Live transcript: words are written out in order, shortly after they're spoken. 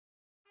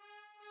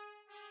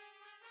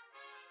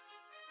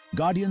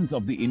Guardians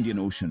of the Indian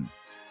Ocean.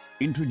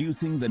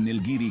 Introducing the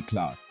Nilgiri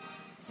class.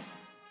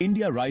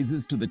 India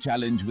rises to the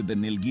challenge with the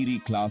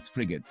Nilgiri class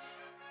frigates.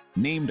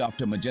 Named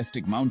after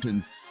majestic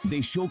mountains, they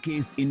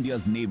showcase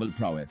India's naval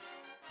prowess,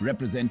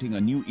 representing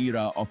a new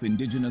era of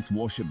indigenous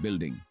warship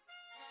building.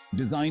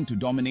 Designed to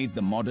dominate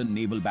the modern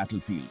naval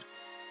battlefield,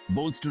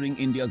 bolstering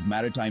India's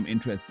maritime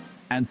interests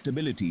and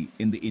stability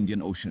in the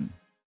Indian Ocean.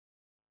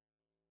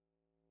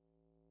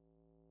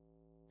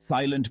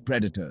 Silent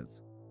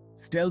predators.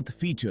 Stealth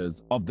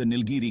features of the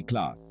Nilgiri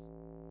class.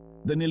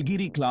 The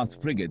Nilgiri class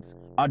frigates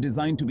are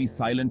designed to be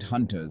silent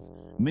hunters,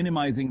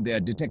 minimizing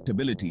their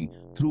detectability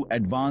through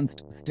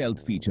advanced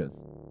stealth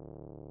features.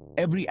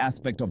 Every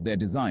aspect of their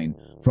design,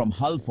 from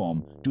hull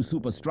form to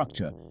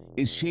superstructure,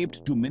 is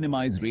shaped to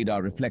minimize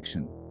radar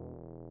reflection.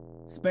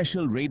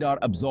 Special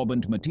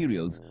radar-absorbent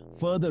materials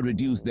further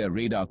reduce their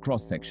radar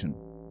cross-section.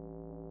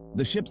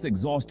 The ship's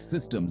exhaust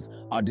systems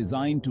are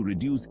designed to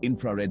reduce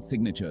infrared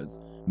signatures,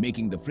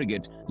 making the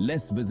frigate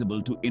less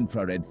visible to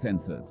infrared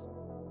sensors.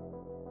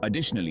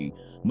 Additionally,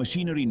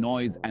 machinery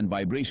noise and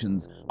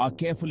vibrations are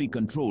carefully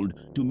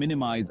controlled to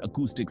minimize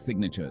acoustic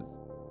signatures.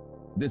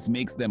 This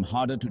makes them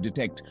harder to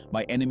detect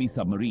by enemy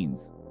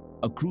submarines,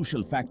 a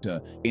crucial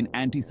factor in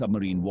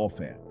anti-submarine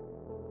warfare.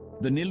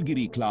 The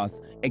Nilgiri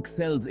class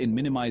excels in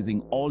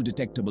minimizing all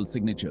detectable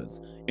signatures,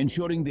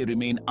 ensuring they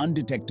remain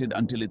undetected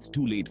until it's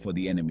too late for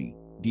the enemy.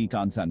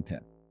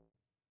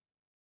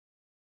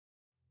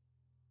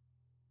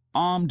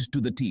 Armed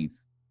to the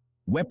teeth.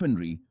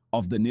 Weaponry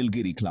of the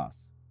Nilgiri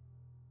class.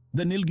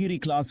 The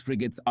Nilgiri class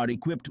frigates are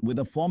equipped with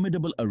a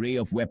formidable array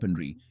of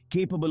weaponry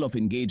capable of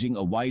engaging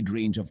a wide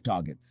range of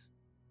targets.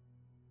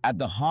 At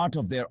the heart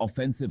of their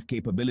offensive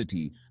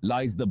capability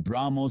lies the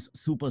BrahMos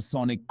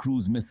supersonic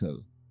cruise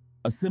missile,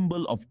 a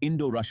symbol of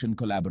Indo-Russian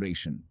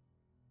collaboration.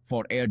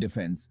 For air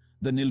defense,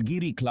 the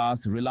Nilgiri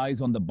class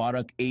relies on the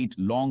Barak 8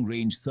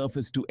 long-range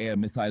surface-to-air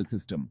missile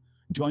system,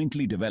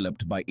 jointly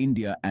developed by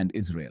India and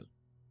Israel.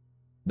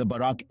 The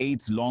Barak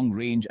 8's long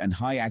range and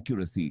high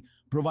accuracy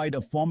provide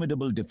a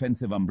formidable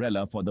defensive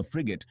umbrella for the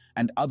frigate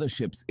and other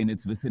ships in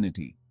its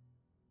vicinity.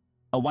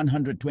 A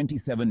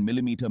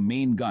 127mm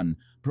main gun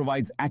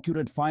provides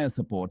accurate fire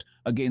support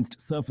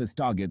against surface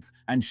targets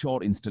and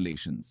shore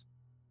installations.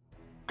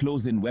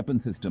 Close-in weapon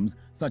systems,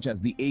 such as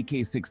the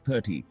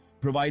AK-630,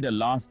 provide a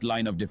last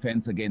line of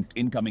defense against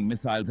incoming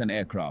missiles and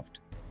aircraft.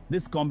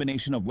 This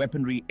combination of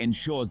weaponry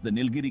ensures the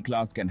Nilgiri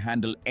class can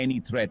handle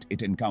any threat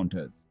it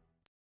encounters.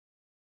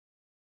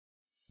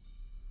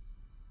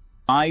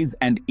 Eyes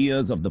and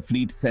ears of the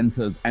fleet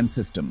sensors and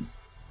systems.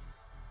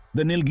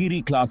 The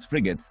Nilgiri class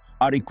frigates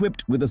are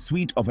equipped with a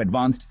suite of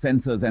advanced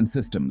sensors and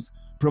systems,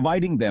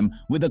 providing them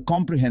with a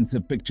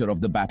comprehensive picture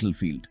of the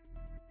battlefield.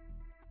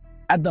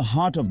 At the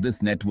heart of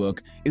this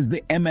network is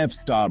the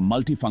MF-STAR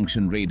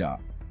multifunction radar,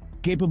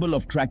 capable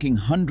of tracking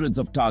hundreds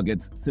of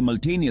targets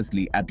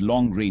simultaneously at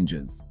long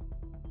ranges.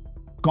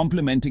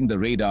 Complementing the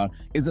radar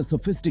is a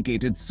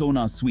sophisticated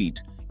sonar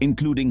suite,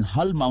 including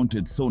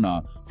hull-mounted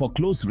sonar for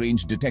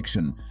close-range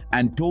detection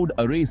and towed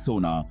array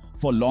sonar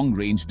for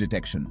long-range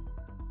detection.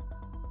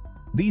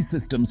 These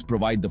systems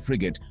provide the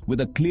frigate with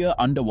a clear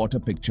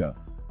underwater picture,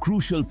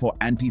 crucial for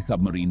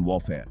anti-submarine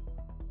warfare.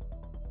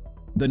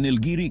 The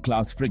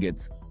Nilgiri-class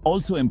frigates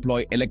also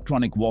employ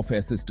electronic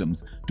warfare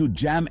systems to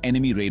jam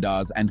enemy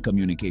radars and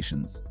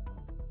communications.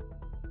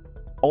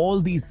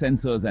 All these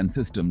sensors and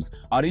systems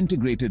are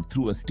integrated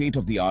through a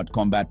state-of-the-art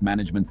combat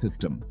management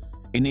system,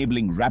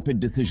 enabling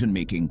rapid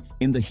decision-making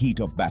in the heat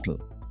of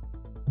battle.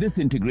 This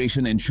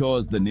integration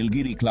ensures the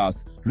Nilgiri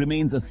class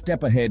remains a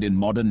step ahead in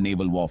modern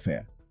naval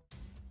warfare.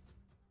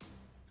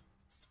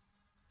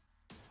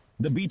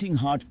 The beating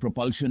heart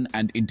propulsion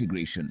and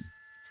integration.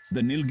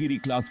 The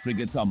Nilgiri class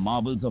frigates are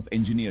marvels of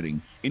engineering,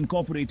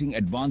 incorporating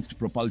advanced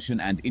propulsion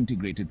and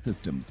integrated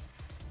systems.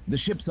 The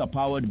ships are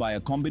powered by a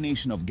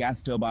combination of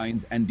gas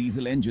turbines and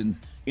diesel engines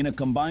in a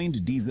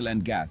combined diesel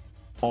and gas,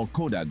 or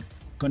CODAG,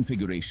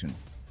 configuration.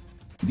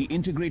 The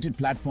Integrated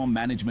Platform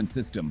Management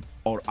System,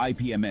 or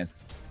IPMS,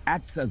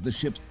 acts as the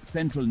ship's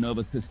central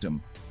nervous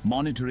system,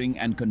 monitoring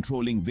and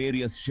controlling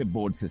various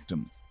shipboard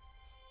systems.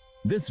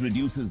 This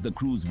reduces the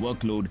crew's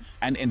workload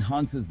and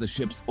enhances the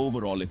ship's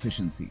overall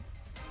efficiency.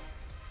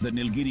 The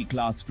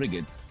Nilgiri-class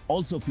frigates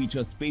also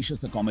feature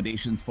spacious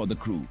accommodations for the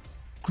crew,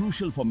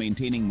 crucial for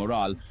maintaining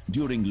morale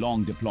during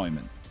long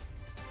deployments.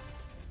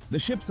 The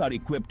ships are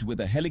equipped with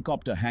a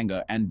helicopter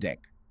hangar and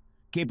deck,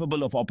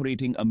 capable of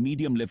operating a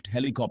medium-lift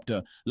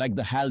helicopter like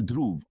the HAL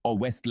Dhruv or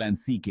Westland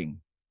Sea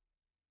King.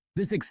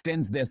 This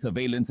extends their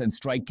surveillance and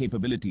strike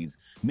capabilities,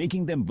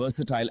 making them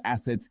versatile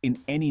assets in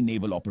any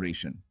naval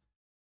operation.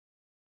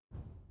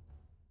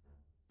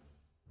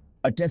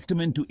 A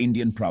testament to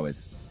Indian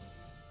prowess,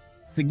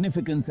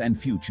 significance and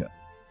future.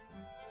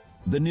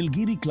 The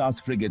Nilgiri-class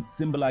frigates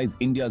symbolize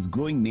India's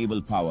growing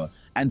naval power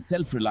and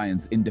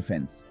self-reliance in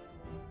defense.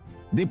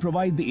 They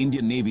provide the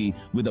Indian Navy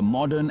with a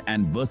modern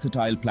and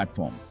versatile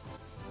platform.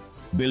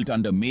 Built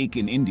under Make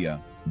in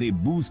India, they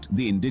boost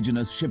the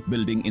indigenous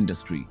shipbuilding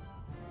industry.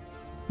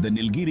 The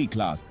Nilgiri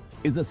class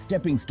is a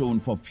stepping stone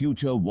for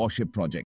future warship projects.